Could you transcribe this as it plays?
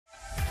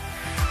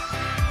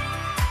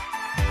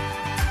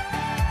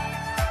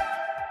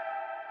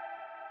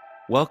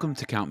Welcome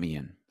to Count Me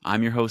In.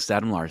 I'm your host,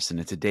 Adam Larson,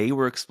 and today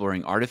we're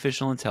exploring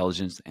artificial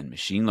intelligence and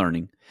machine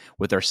learning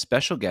with our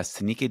special guest,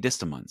 Tineke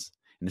Distelmans,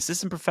 an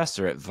assistant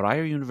professor at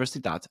Vrije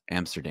Universiteit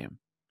Amsterdam.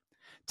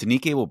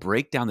 Tineke will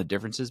break down the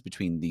differences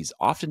between these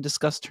often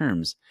discussed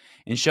terms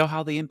and show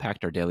how they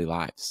impact our daily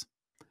lives.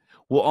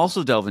 We'll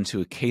also delve into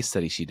a case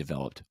study she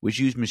developed, which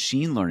used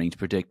machine learning to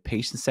predict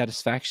patient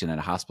satisfaction in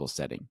a hospital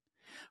setting.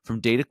 From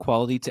data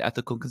quality to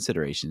ethical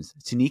considerations,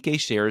 Tineke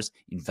shares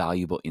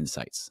invaluable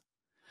insights.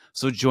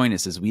 So join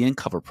us as we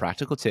uncover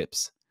practical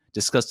tips,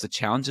 discuss the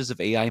challenges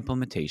of AI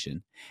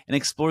implementation, and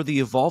explore the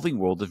evolving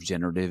world of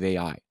generative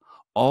AI,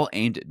 all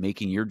aimed at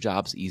making your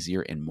jobs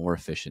easier and more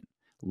efficient.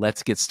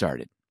 Let's get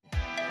started.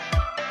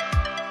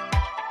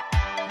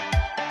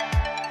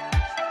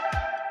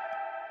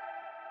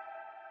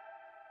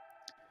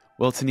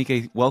 Well,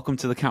 Tineke, welcome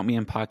to the Count Me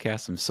In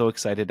podcast. I'm so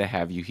excited to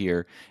have you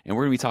here. And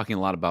we're going to be talking a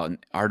lot about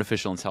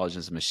artificial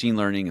intelligence and machine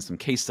learning and some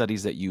case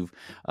studies that you've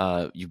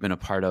been a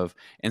part of.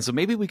 And so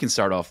maybe we can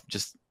start off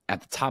just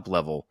at the top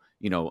level,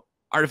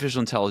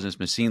 artificial intelligence,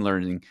 machine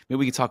learning. Maybe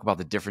we can talk about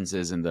the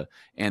differences and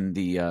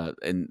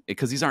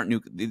because these aren't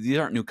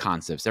new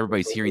concepts.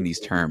 Everybody's hearing these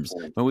terms,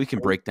 but we can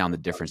break down the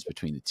difference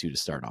between the two to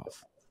start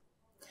off.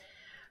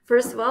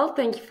 First of all,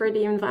 thank you for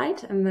the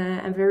invite. I'm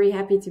very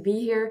happy to be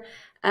here.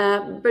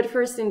 But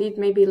first, indeed,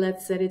 maybe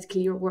let's set it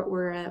clear what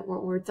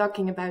we're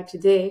talking about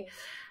today.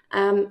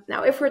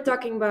 Now, if we're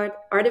talking about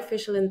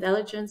artificial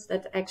intelligence,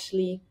 that's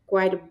actually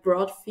quite a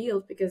broad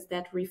field because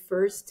that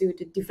refers to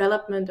the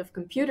development of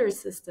computer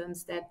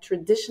systems that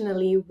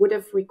traditionally would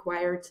have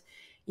required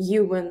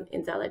human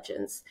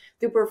intelligence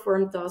to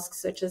perform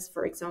tasks such as,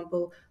 for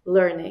example,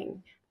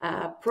 learning,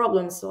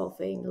 problem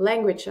solving,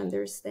 language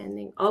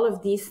understanding, all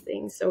of these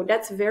things. So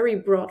that's a very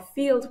broad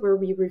field where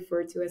we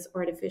refer to as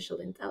artificial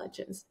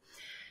intelligence.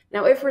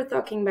 Now, if we're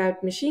talking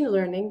about machine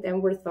learning,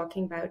 then we're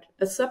talking about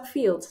a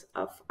subfield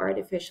of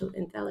artificial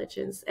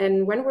intelligence.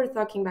 And when we're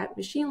talking about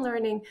machine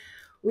learning,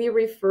 we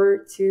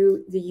refer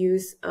to the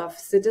use of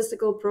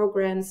statistical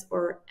programs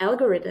or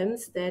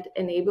algorithms that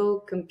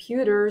enable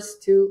computers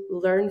to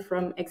learn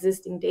from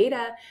existing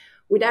data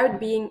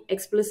without being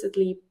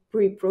explicitly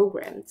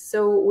pre-programmed.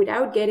 So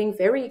without getting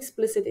very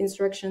explicit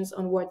instructions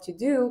on what to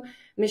do,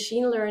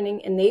 machine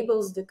learning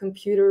enables the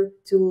computer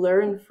to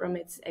learn from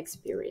its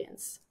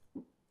experience.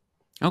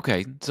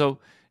 Okay, so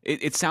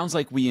it sounds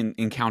like we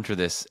encounter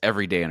this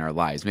every day in our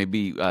lives.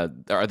 Maybe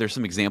are there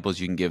some examples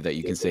you can give that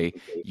you can say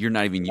you're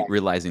not even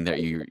realizing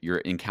that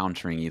you're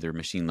encountering either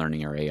machine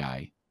learning or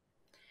AI?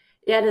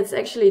 Yeah, that's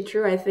actually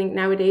true. I think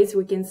nowadays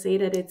we can say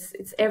that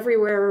it's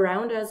everywhere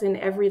around us in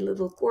every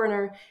little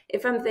corner.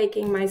 If I'm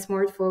taking my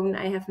smartphone,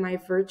 I have my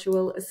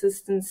virtual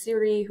assistant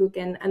Siri who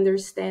can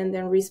understand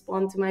and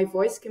respond to my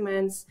voice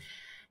commands.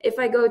 If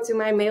I go to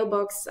my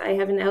mailbox, I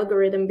have an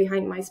algorithm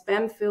behind my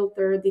spam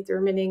filter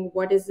determining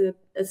what is a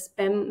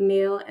spam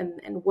mail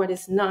and what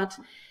is not.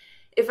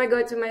 If I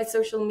go to my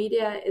social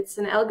media, it's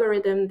an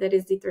algorithm that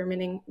is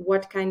determining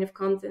what kind of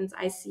content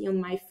I see on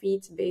my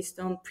feed based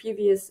on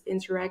previous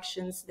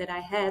interactions that I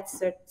had,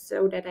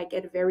 so that I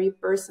get very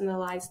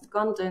personalized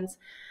content.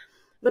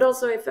 But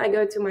also if I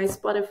go to my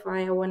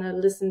Spotify, I want to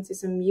listen to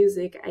some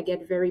music, I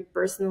get very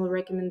personal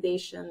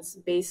recommendations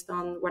based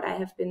on what I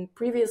have been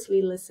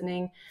previously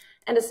listening.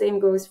 And the same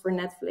goes for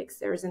Netflix.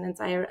 There's an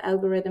entire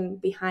algorithm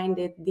behind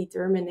it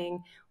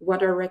determining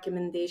what are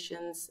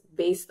recommendations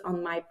based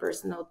on my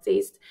personal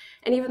taste.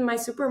 And even my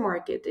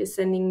supermarket is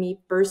sending me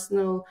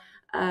personal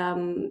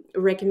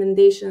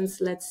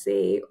recommendations, let's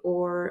say,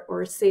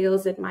 or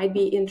sales that might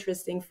be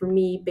interesting for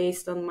me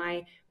based on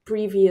my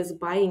previous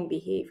buying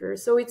behavior.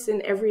 So it's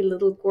in every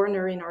little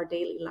corner in our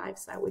daily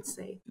lives, I would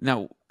say.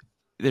 Now,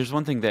 there's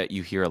one thing that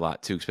you hear a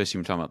lot too, especially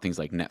when we're talking about things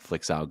like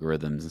Netflix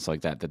algorithms and stuff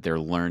like that they're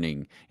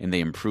learning and they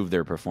improve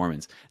their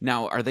performance.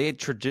 Now, are they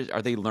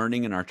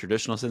learning in our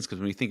traditional sense? Because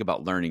when we think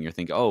about learning, you're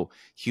thinking, oh,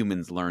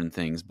 humans learn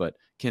things, but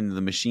can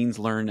the machines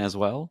learn as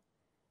well?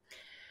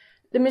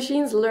 The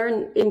machines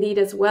learn indeed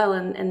as well,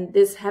 and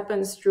this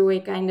happens through a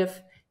kind of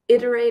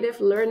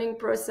iterative learning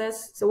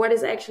process. So what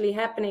is actually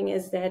happening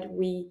is that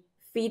we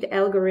feed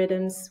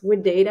algorithms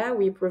with data,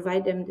 we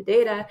provide them the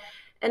data,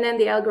 and then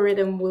the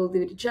algorithm will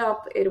do the job.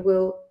 It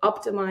will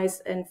optimize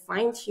and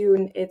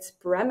fine-tune its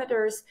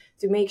parameters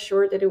to make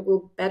sure that it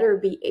will better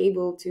be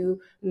able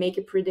to make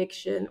a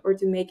prediction or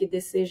to make a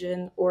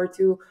decision or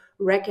to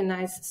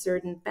recognize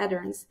certain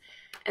patterns.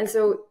 And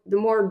so the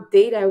more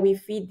data we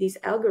feed these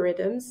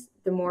algorithms,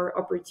 the more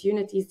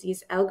opportunities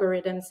these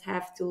algorithms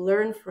have to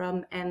learn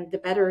from, and the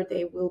better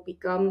they will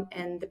become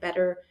and the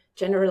better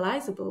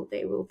generalizable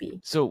they will be.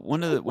 So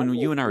when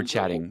you and I were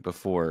chatting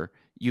before,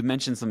 you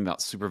mentioned something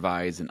about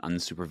supervised and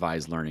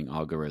unsupervised learning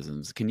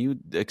algorithms. Can you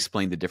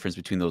explain the difference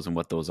between those and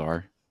what those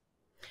are?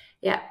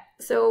 Yeah.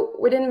 So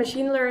within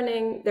machine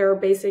learning, there are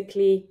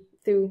basically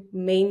two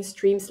main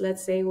streams.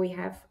 Let's say we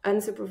have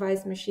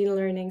unsupervised machine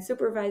learning,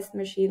 supervised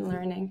machine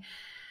learning.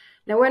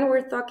 Now, when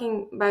we're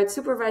talking about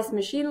supervised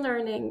machine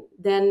learning,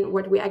 then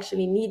what we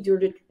actually need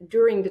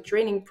during the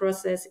training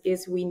process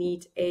is we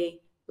need a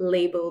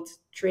labeled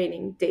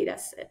training data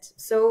set.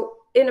 So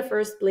in the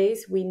first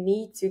place, we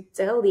need to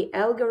tell the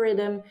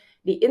algorithm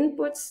the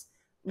inputs,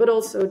 but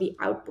also the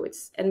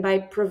outputs. And by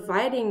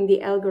providing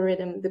the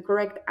algorithm the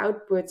correct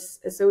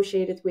outputs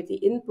associated with the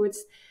inputs,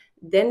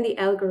 then the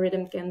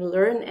algorithm can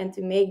learn and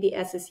to make the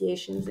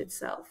associations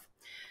itself.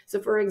 So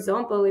for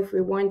example, if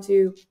we want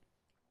to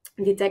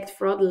detect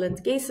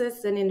fraudulent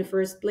cases, then in the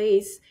first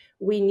place,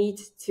 we need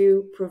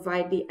to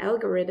provide the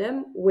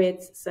algorithm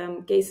with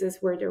some cases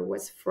where there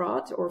was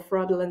fraud or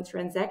fraudulent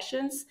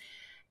transactions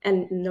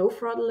and no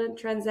fraudulent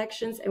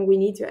transactions. And we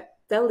need to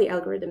tell the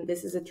algorithm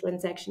this is a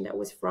transaction that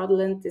was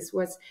fraudulent, this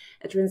was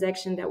a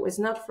transaction that was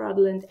not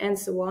fraudulent, and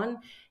so on.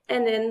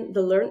 And then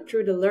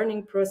through the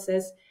learning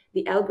process,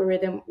 the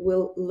algorithm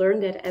will learn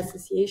that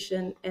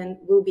association and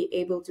will be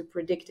able to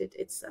predict it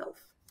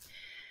itself.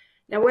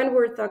 Now, when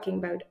we're talking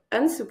about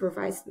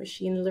unsupervised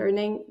machine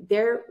learning,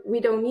 there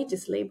we don't need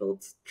this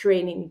labeled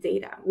training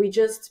data. We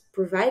just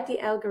provide the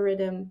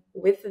algorithm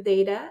with the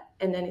data,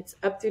 and then it's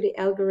up to the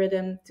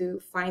algorithm to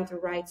find the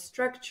right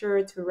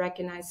structure to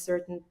recognize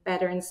certain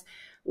patterns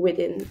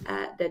within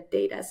that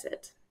data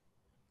set.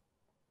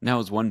 Now,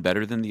 is one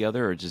better than the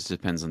other, or it just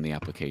depends on the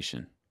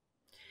application?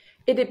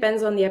 It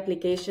depends on the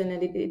application,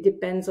 and it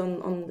depends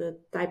on the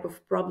type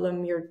of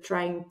problem you're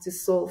trying to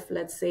solve.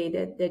 Let's say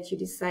that you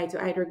decide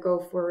to either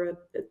go for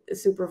a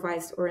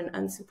supervised or an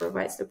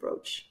unsupervised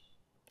approach.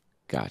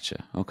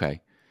 Gotcha. Okay.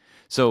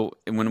 So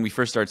when we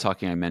first started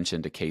talking, I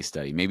mentioned a case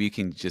study. Maybe you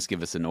can just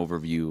give us an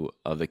overview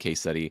of the case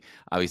study.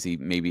 Obviously,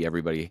 maybe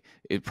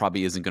it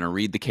probably isn't going to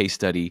read the case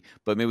study,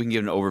 but maybe we can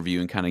give an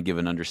overview and kind of give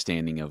an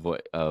understanding of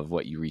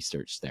what you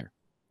researched there.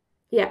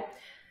 Yeah.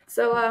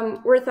 So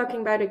we're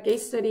talking about a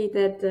case study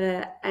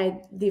that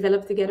I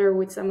developed together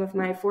with some of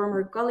my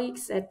former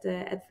colleagues at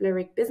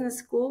Vlerick Business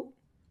School.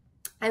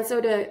 And so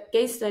the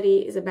case study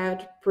is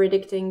about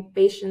predicting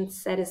patient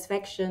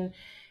satisfaction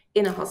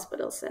in a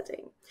hospital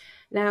setting.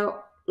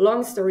 Now,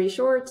 long story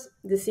short,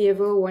 the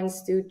CFO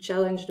wants to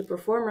challenge the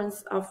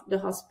performance of the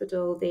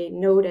hospital. They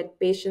know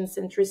that patient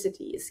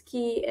centricity is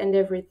key and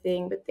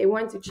everything, but they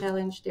want to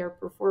challenge their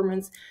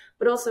performance.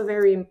 But also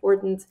very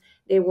important,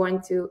 they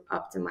want to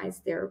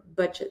optimize their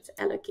budget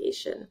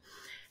allocation.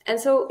 And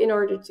so in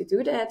order to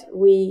do that,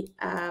 we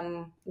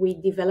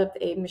developed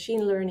a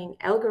machine learning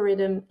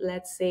algorithm,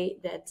 let's say,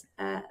 that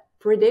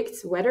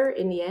predicts whether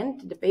in the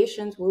end the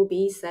patient will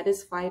be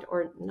satisfied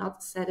or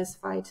not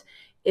satisfied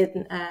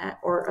in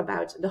or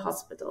about the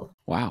hospital.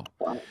 Wow.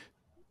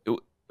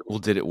 Well,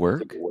 did it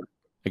work?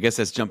 I guess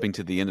that's jumping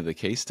to the end of the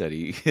case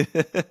study.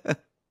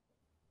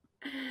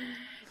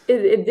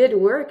 It did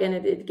work, and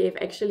it gave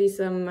actually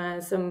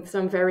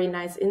some very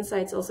nice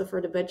insights also for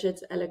the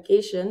budget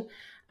allocation,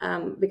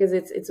 because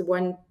it's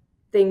one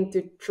thing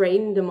to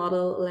train the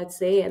model, let's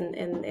say,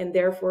 and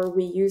therefore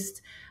we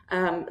used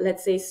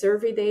let's say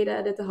survey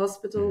data that the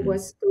hospital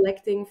was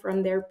collecting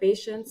from their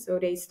patients. So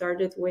they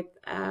started with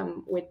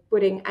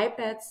putting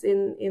iPads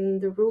in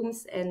the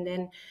rooms, and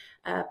then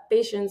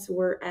patients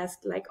were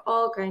asked like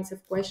all kinds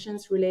of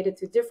questions related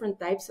to different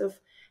types of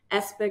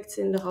aspects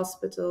in the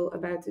hospital,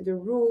 about the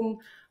room,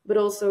 but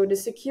also the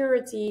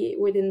security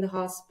within the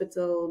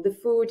hospital, the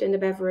food and the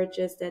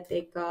beverages that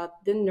they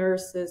got, the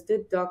nurses,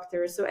 the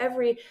doctors. So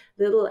every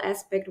little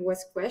aspect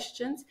was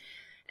questioned.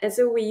 And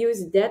so we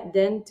used that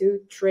then to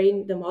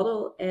train the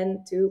model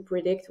and to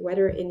predict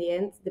whether in the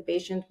end the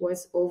patient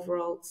was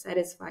overall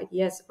satisfied,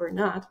 yes or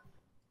not.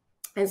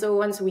 And so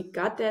once we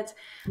got that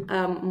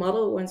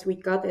model, once we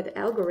got that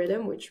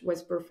algorithm, which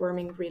was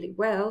performing really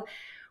well,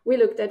 we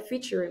looked at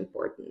feature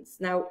importance.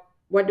 Now,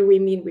 what do we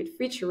mean with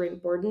feature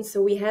importance? So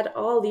we had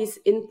all these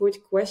input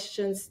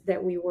questions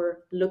that we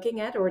were looking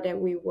at, or that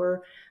we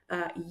were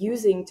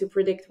using to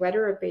predict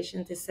whether a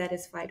patient is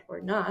satisfied or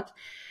not.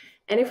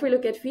 And if we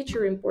look at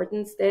feature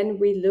importance, then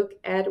we look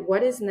at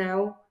what is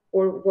now,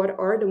 or what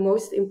are the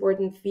most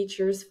important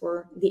features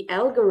for the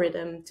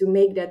algorithm to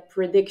make that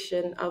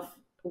prediction of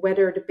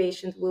whether the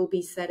patient will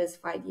be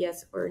satisfied,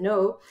 yes or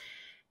no.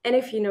 And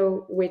if you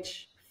know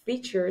which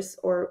features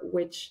or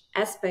which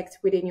aspects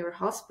within your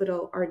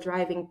hospital are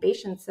driving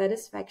patient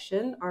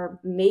satisfaction, are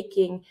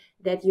making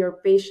that your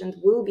patient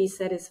will be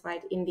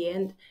satisfied in the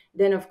end,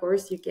 then of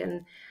course you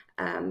can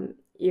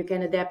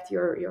adapt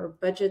your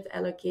budget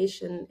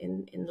allocation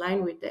in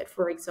line with that.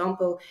 For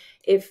example,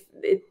 if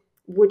it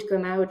would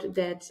come out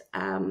that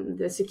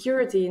the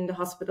security in the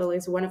hospital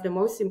is one of the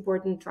most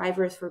important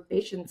drivers for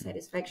patient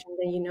satisfaction,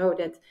 then you know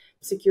that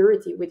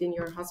security within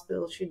your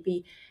hospital should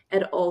be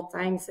at all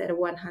times at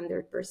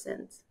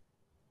 100%.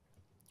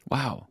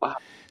 Wow.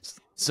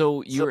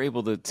 So you're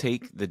able to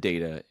take the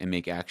data and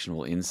make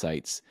actionable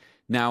insights.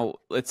 Now,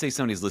 let's say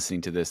somebody's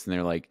listening to this and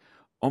they're like,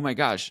 oh my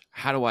gosh,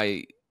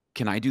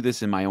 can I do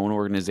this in my own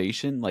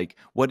organization? Like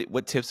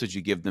what tips would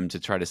you give them to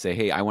try to say,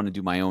 hey, I want to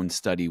do my own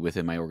study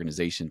within my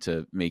organization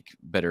to make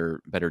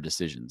better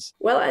decisions?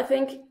 Well, I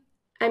think,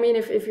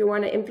 if you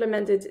want to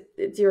implement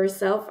it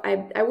yourself,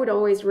 I would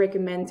always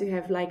recommend to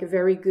have like a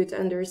very good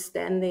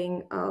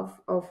understanding of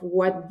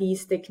what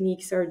these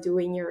techniques are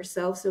doing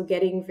yourself. So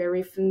getting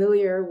very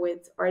familiar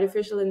with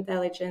artificial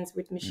intelligence,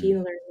 with machine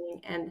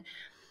learning,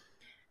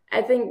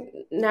 I think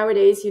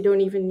nowadays you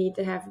don't even need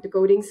to have the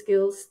coding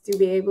skills to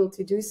be able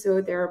to do so.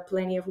 There are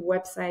plenty of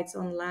websites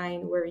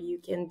online where you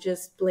can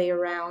just play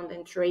around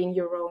and train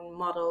your own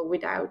model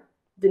without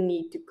the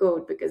need to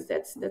code, because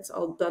that's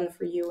all done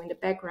for you in the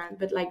background.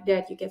 But like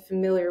that, you get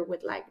familiar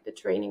with like the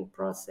training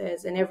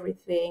process and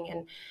everything.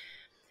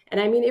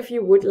 And I mean, if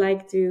you would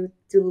like to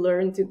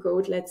learn to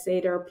code, let's say,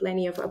 there are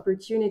plenty of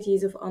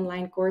opportunities of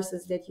online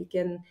courses that you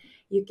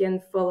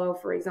can follow,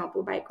 for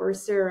example, by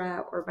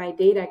Coursera or by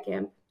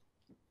DataCamp.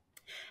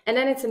 And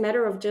then it's a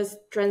matter of just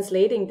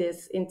translating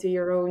this into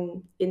your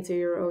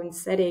own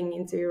setting,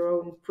 into your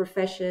own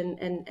profession,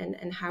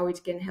 and how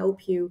it can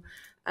help you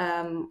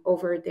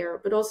over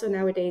there. But also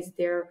nowadays,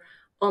 there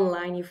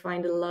online you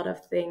find a lot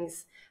of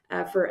things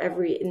for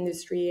every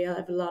industry. You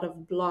have a lot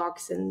of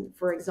blogs, and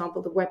for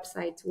example, the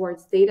website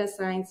Towards Data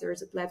Science,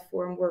 there's a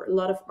platform where a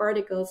lot of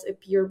articles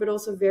appear, but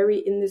also very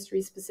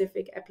industry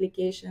specific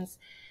applications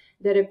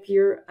that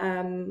appear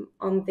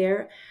on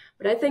there.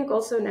 But I think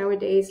also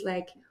nowadays,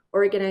 like,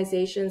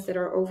 organizations that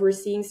are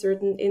overseeing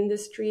certain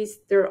industries,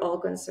 they're all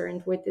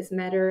concerned with this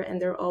matter,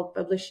 and they're all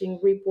publishing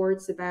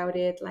reports about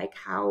it, like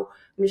how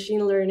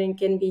machine learning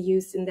can be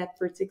used in that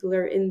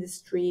particular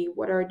industry,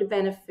 what are the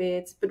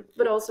benefits,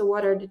 but also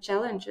what are the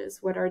challenges,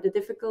 what are the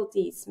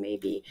difficulties,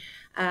 maybe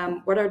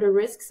what are the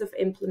risks of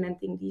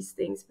implementing these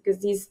things, because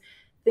these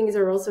things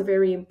are also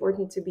very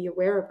important to be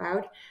aware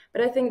about.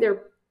 But I think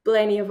they're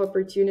plenty of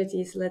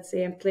opportunities, let's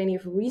say, and plenty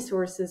of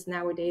resources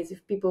nowadays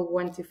if people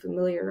want to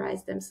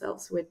familiarize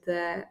themselves with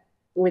the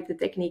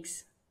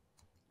techniques.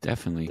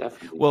 Definitely.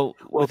 Well,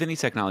 with any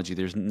technology,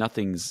 there's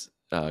nothing's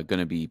going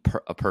to be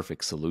a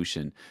perfect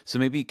solution. So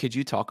maybe could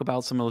you talk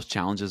about some of those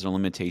challenges or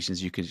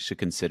limitations you should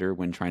consider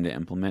when trying to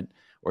implement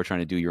or trying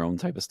to do your own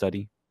type of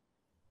study?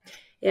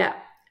 Yeah,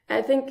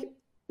 I think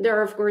there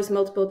are, of course,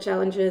 multiple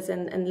challenges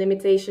and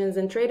limitations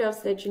and trade-offs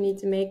that you need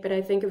to make. But I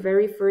think a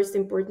very first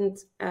important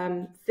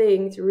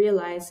thing to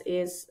realize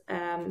is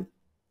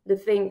the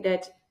thing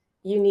that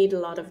you need a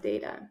lot of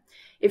data.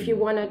 If you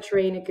want to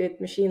train a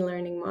good machine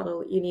learning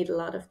model, you need a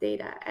lot of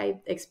data. I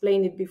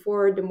explained it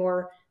before. The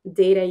more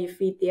data you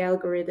feed the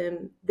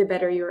algorithm, the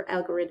better your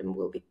algorithm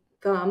will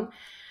become.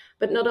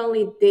 But not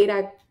only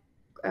data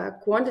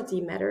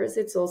quantity matters,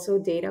 it's also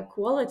data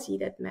quality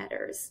that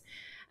matters.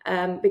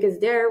 Because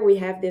there we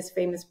have this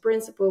famous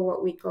principle,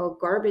 what we call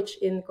garbage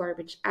in,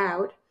 garbage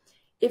out.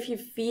 If you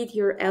feed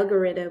your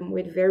algorithm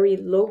with very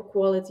low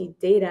quality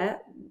data,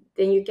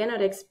 then you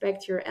cannot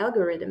expect your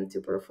algorithm to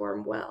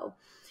perform well.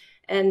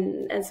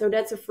 And so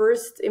that's the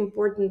first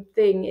important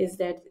thing, is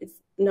that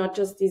it's not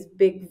just these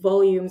big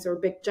volumes or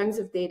big chunks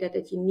of data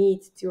that you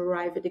need to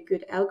arrive at a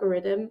good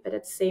algorithm, but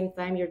at the same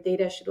time, your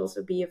data should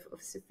also be of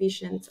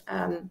sufficient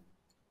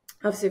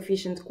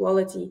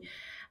quality,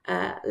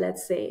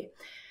 let's say.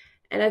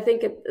 And I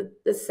think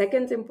the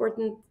second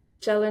important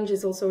challenge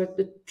is also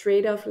the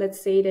trade-off,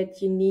 let's say,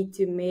 that you need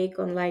to make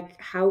on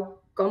like how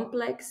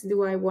complex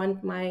do I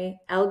want my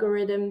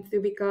algorithm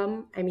to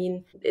become. I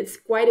mean, it's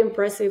quite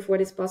impressive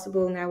what is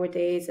possible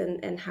nowadays,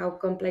 and how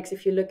complex,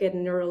 if you look at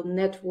neural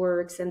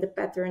networks and the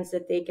patterns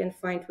that they can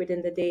find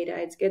within the data,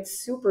 it gets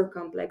super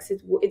complex.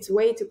 It's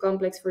way too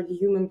complex for the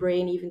human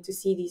brain even to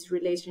see these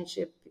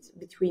relationships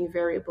between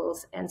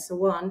variables and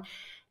so on.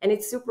 And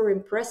it's super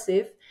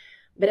impressive.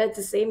 But at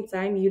the same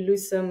time, you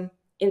lose some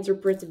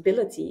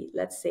interpretability,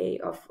 let's say,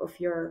 of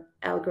your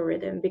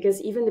algorithm,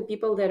 because even the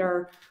people that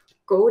are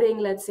coding,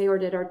 let's say, or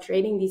that are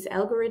training these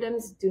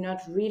algorithms do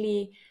not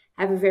really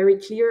have a very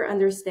clear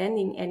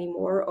understanding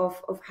anymore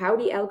of how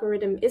the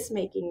algorithm is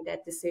making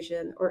that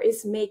decision or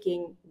is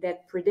making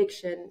that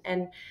prediction.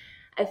 And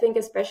I think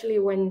especially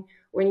when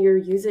you're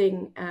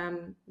using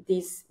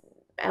these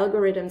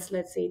algorithms,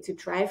 let's say, to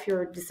drive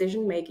your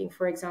decision making,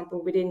 for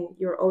example, within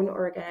your own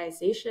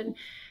organization,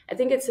 I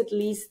think it's at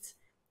least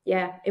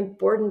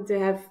important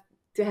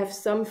to have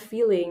some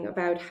feeling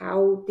about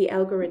how the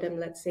algorithm,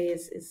 let's say,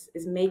 is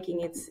making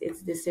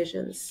its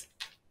decisions.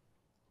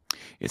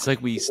 It's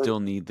like we still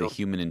need the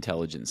human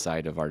intelligence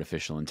side of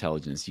artificial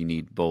intelligence. You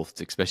need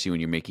both, especially when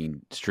you're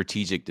making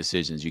strategic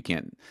decisions. You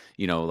can't,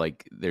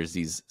 like there's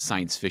these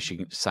science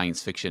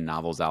fiction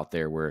novels out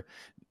there where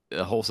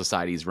the whole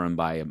society is run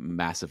by a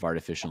massive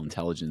artificial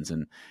intelligence.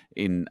 And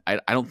I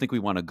don't think we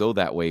want to go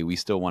that way. We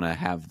still want to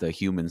have the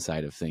human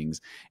side of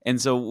things. And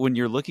so when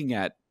you're looking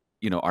at,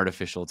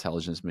 artificial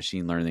intelligence,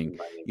 machine learning,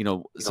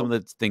 some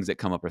of the things that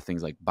come up are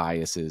things like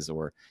biases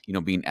or,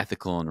 being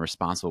ethical and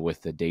responsible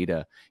with the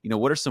data.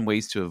 What are some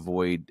ways to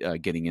avoid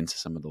getting into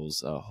some of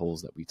those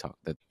holes that we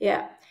talked that?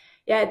 Yeah,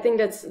 I think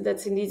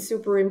that's indeed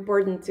super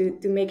important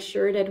to make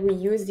sure that we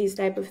use these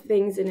type of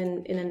things in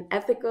an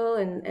ethical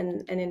and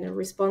in a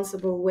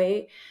responsible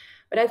way.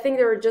 But I think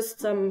there are just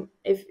some,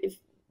 if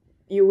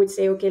you would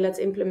say, okay, let's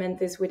implement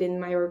this within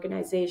my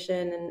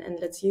organization and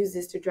let's use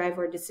this to drive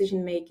our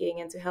decision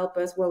making and to help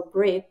us, well,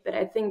 great. But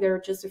I think there are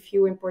just a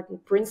few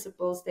important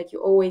principles that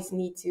you always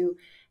need to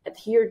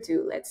adhere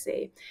to, let's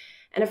say.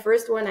 And the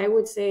first one I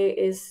would say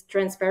is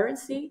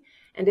transparency.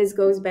 And this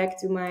goes back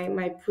to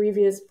my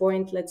previous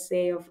point, let's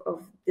say,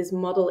 of this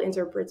model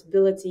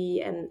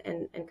interpretability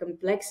and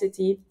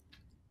complexity.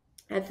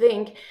 I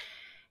think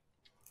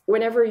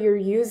whenever you're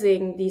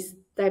using these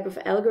type of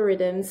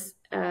algorithms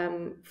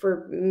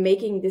for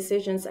making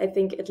decisions, I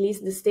think at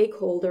least the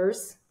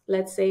stakeholders,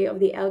 let's say, of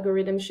the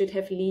algorithm should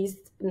have at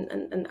least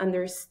an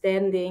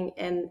understanding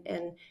and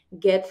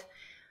get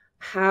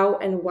how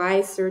and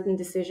why certain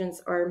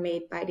decisions are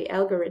made by the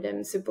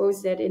algorithm.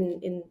 Suppose that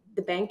in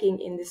the banking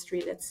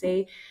industry, let's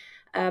say,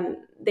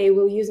 they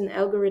will use an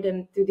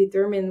algorithm to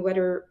determine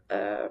whether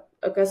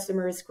a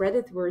customer is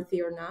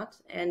creditworthy or not.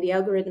 And the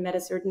algorithm at a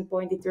certain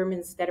point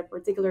determines that a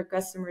particular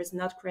customer is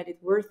not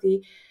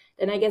creditworthy.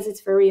 Then I guess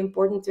it's very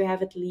important to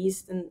have at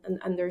least an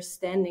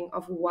understanding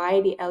of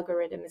why the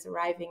algorithm is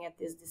arriving at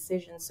this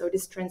decision. So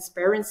this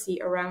transparency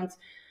around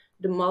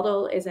the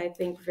model is, I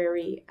think,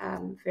 very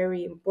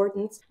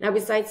important. Now,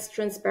 besides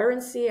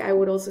transparency, I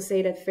would also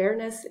say that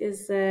fairness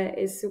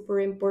is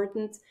super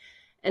important.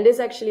 And this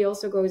actually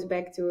also goes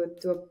back to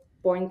a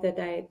point that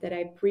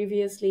I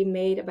previously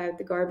made about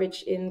the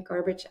garbage in,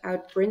 garbage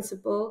out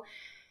principle.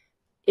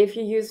 If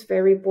you use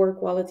very poor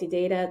quality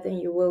data, then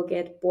you will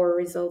get poor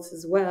results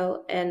as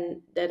well.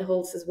 And that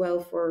holds as well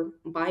for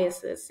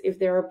biases. If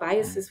there are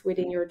biases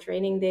within your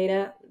training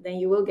data, then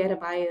you will get a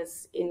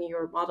bias in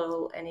your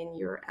model and in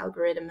your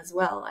algorithm as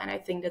well. And I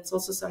think that's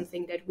also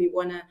something that we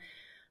want to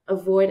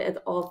avoid at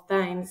all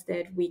times,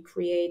 that we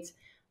create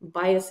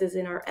biases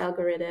in our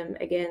algorithm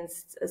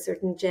against a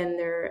certain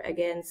gender,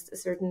 against a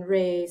certain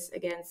race,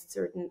 against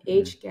certain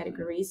age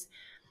categories.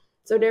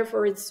 So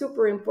therefore, it's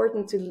super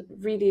important to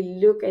really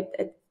look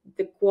at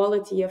the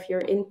quality of your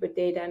input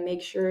data and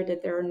make sure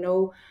that there are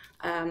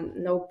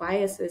no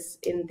biases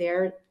in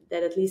there,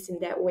 that at least in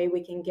that way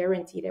we can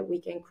guarantee that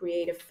we can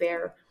create a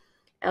fair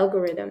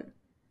algorithm.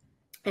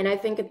 And I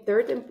think a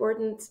third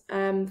important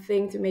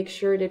thing to make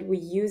sure that we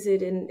use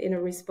it in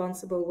a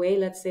responsible way,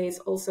 let's say, is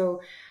also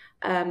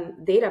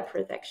data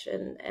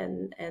protection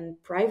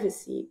and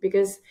privacy,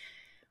 because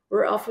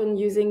we're often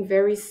using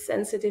very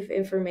sensitive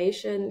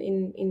information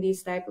in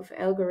these type of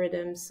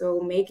algorithms.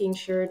 So making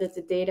sure that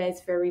the data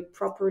is very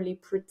properly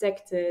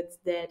protected,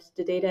 that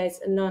the data is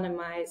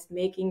anonymized,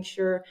 making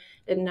sure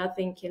that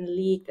nothing can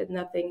leak, that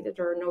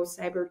there are no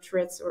cyber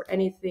threats or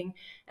anything.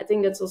 I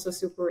think that's also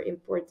super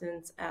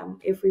important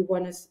if we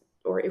want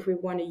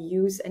to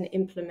use and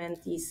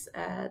implement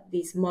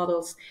these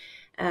models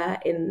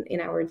in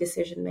our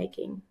decision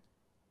making.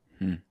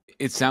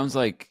 It sounds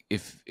like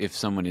if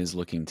someone is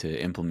looking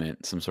to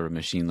implement some sort of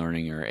machine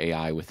learning or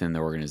AI within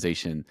their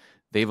organization,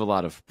 they have a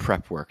lot of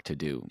prep work to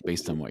do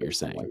based on what you're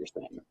saying.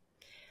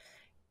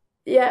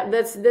 Yeah,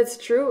 that's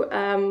true.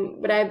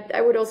 But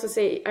I would also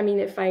say, I mean,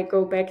 if I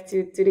go back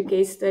to the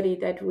case study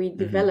that we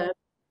developed,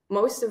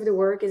 most of the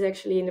work is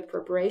actually in the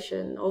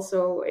preparation.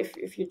 Also,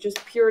 if you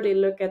just purely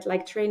look at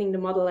like training the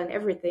model and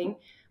everything,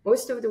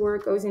 most of the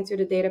work goes into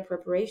the data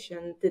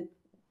preparation.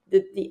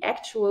 The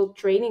actual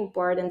training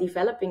part and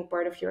developing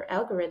part of your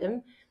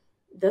algorithm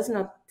does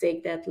not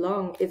take that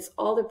long. It's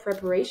all the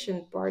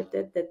preparation part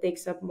that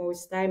takes up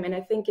most time. And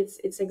I think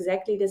it's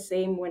exactly the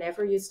same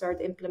whenever you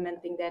start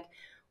implementing that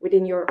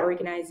within your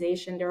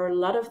organization. There are a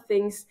lot of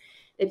things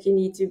that you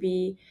need to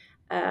be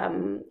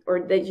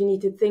or that you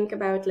need to think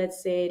about,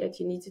 let's say, that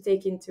you need to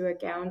take into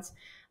account.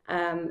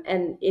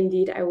 And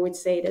indeed, I would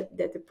say that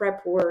the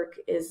prep work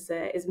is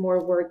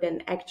more work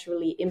than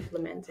actually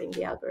implementing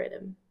the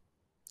algorithm.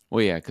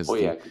 Well, yeah, because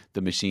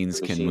the machines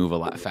can move a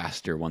lot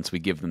faster once we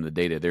give them the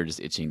data. They're just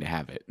itching to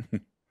have it.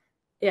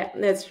 Yeah,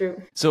 that's true.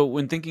 So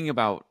when thinking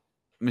about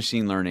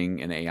machine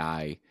learning and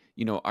AI,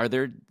 are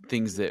there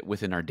things that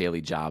within our daily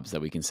jobs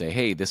that we can say,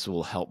 hey, this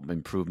will help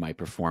improve my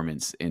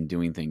performance in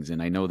doing things?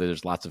 And I know that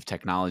there's lots of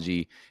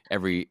technology.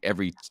 Every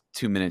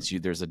 2 minutes,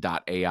 there's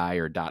a .ai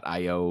or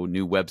 .io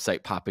new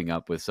website popping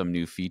up with some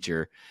new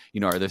feature.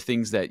 Are there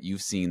things that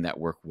you've seen that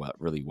work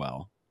really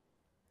well?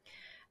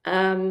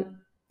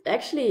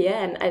 Actually,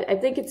 yeah, and I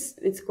think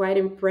it's quite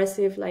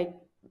impressive, like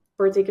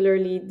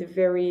particularly the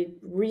very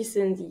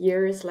recent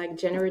years, like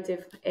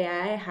generative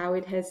AI, how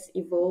it has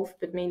evolved,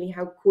 but mainly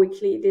how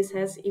quickly this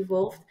has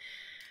evolved.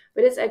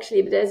 But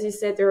as you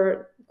said, there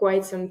are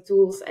quite some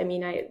tools. I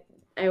mean,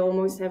 I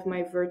almost have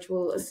my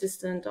virtual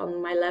assistant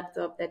on my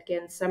laptop that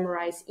can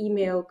summarize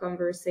email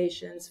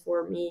conversations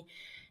for me,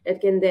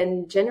 that can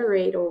then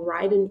generate or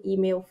write an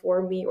email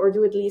for me, or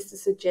do at least a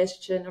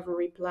suggestion of a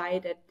reply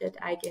that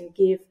I can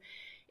give.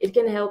 It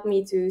can help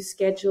me to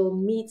schedule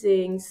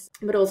meetings,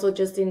 but also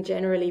just in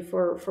generally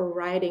for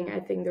writing. I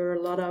think there are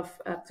a lot of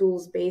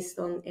tools based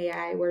on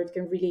AI where it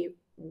can really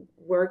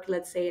work,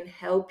 let's say, and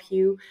help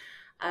you,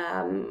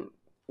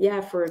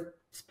 for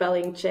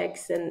spelling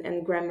checks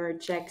and grammar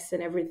checks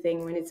and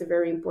everything when it's a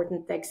very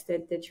important text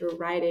that you're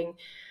writing.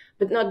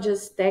 But not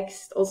just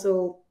text,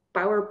 also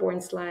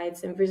PowerPoint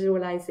slides and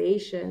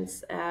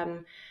visualizations.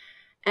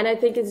 And I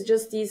think it's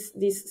just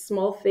these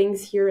small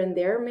things here and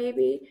there,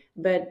 maybe.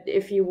 But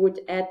if you would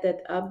add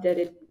that up, that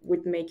it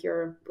would make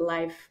your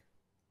life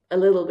a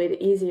little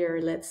bit easier,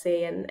 let's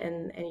say,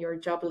 and your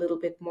job a little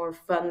bit more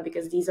fun,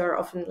 because these are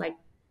often like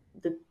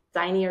the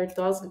tinier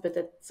tasks, but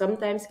that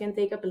sometimes can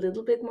take up a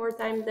little bit more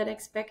time than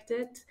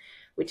expected,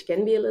 which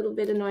can be a little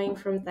bit annoying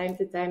from time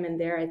to time. And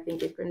there, I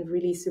think it can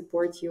really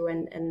support you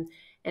and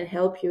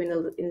help you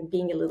in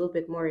being a little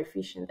bit more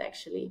efficient,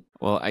 actually.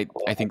 Well,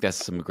 I think that's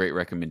some great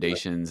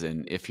recommendations.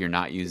 And if you're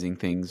not using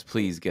things,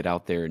 please get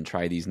out there and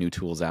try these new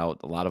tools out.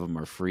 A lot of them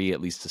are free, at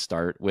least to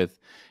start with.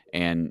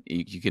 And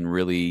you can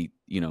really,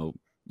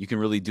 you can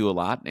really do a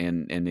lot,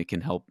 and it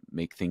can help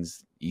make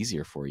things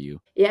easier for you.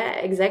 Yeah,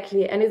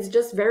 exactly. And it's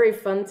just very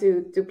fun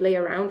to play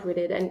around with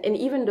it. And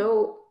even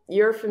though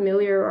you're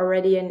familiar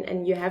already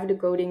and you have the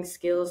coding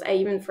skills, I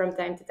even from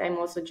time to time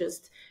also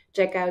just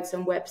check out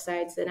some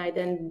websites, and I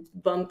then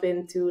bump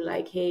into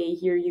like, hey,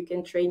 here you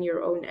can train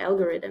your own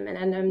algorithm,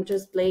 and I'm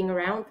just playing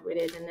around with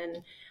it. And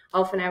then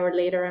half an hour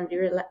later, I'm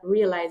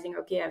realizing,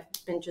 okay, I've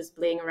been just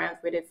playing around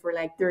with it for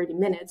like 30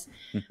 minutes,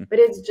 but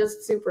it's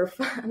just super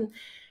fun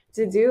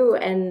to do.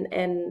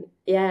 And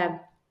yeah,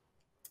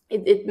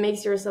 it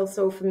makes yourself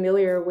so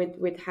familiar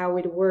with how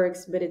it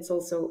works, but it's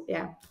also,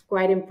 yeah,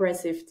 quite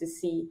impressive to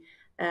see,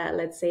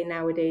 let's say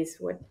nowadays,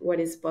 what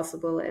is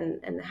possible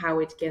and how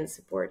it can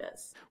support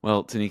us.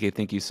 Well, Tineke,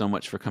 thank you so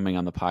much for coming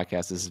on the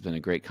podcast. This has been a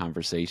great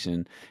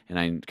conversation, and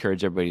I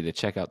encourage everybody to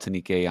check out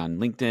Tineke on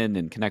LinkedIn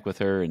and connect with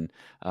her. And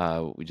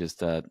we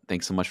just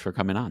thanks so much for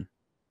coming on.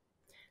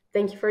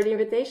 Thank you for the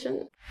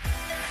invitation.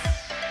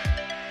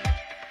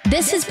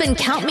 This has been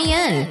Count Me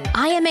In,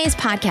 IMA's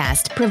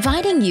podcast,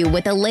 providing you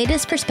with the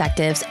latest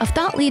perspectives of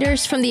thought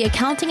leaders from the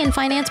accounting and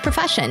finance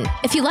profession.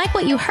 If you like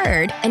what you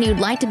heard and you'd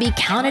like to be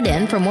counted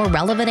in for more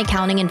relevant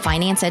accounting and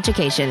finance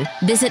education,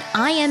 visit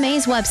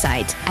IMA's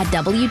website at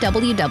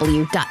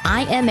www.imanet.org.